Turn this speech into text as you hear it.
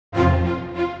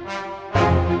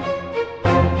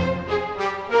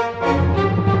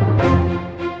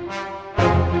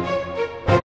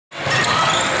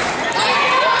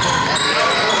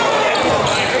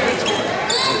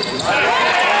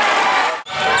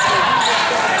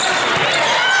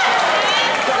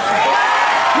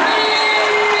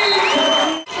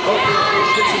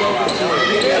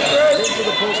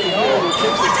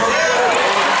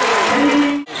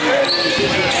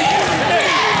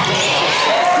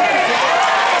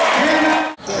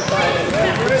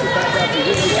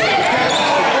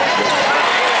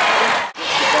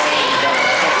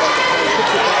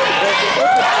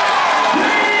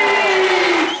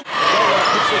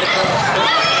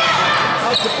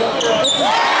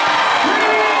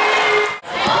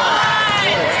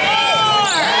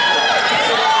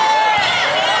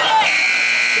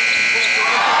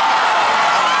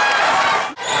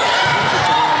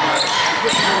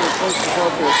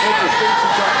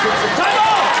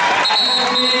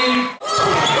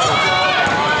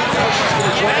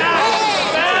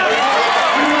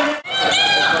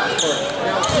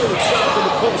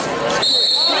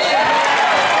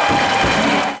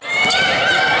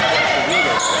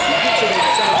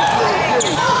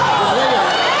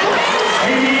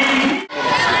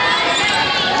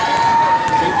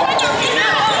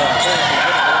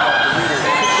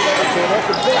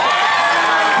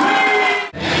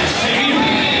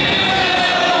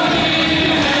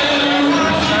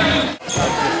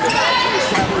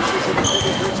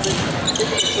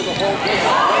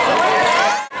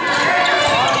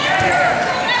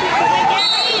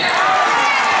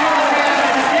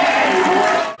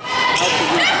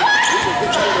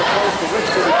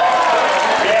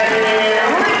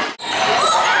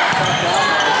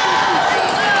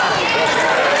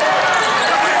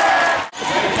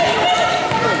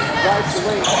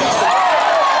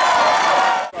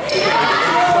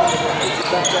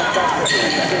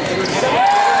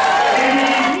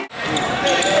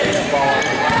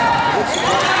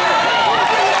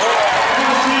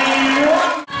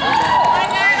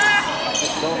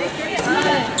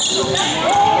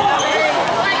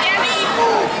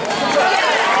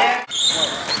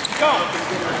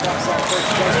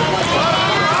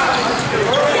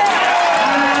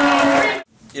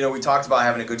You know, we talked about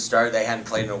having a good start. They hadn't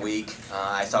played in a week.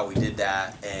 I thought we did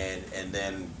that, and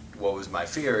then what was my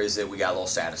fear is that we got a little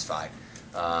satisfied.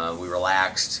 We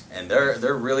relaxed, and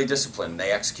they're really disciplined.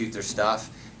 They execute their stuff,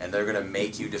 and they're going to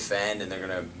make you defend, and they're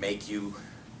going to make you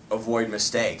avoid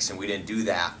mistakes. And we didn't do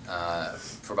that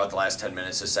for about the last 10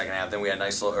 minutes of the second half. Then we had a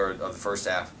nice little, or of the first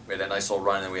half, we had a nice little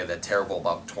run, and then we had that terrible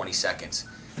about 20 seconds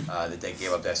that they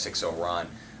gave up that 6-0 run.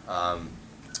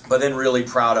 But then really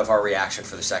proud of our reaction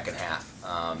for the second half.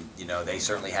 You know, they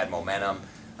certainly had momentum.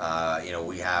 You know,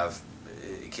 we have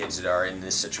kids that are in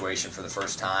this situation for the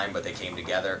first time, but they came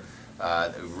together.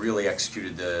 Really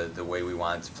executed the way we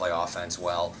wanted to play offense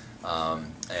well.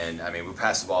 And I mean, we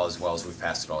passed the ball as well as we've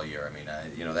passed it all year. I mean,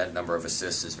 you know, that number of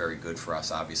assists is very good for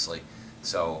us, obviously.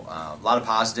 So a lot of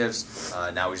positives.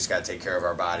 Now we just got to take care of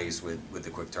our bodies with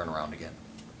the quick turnaround again.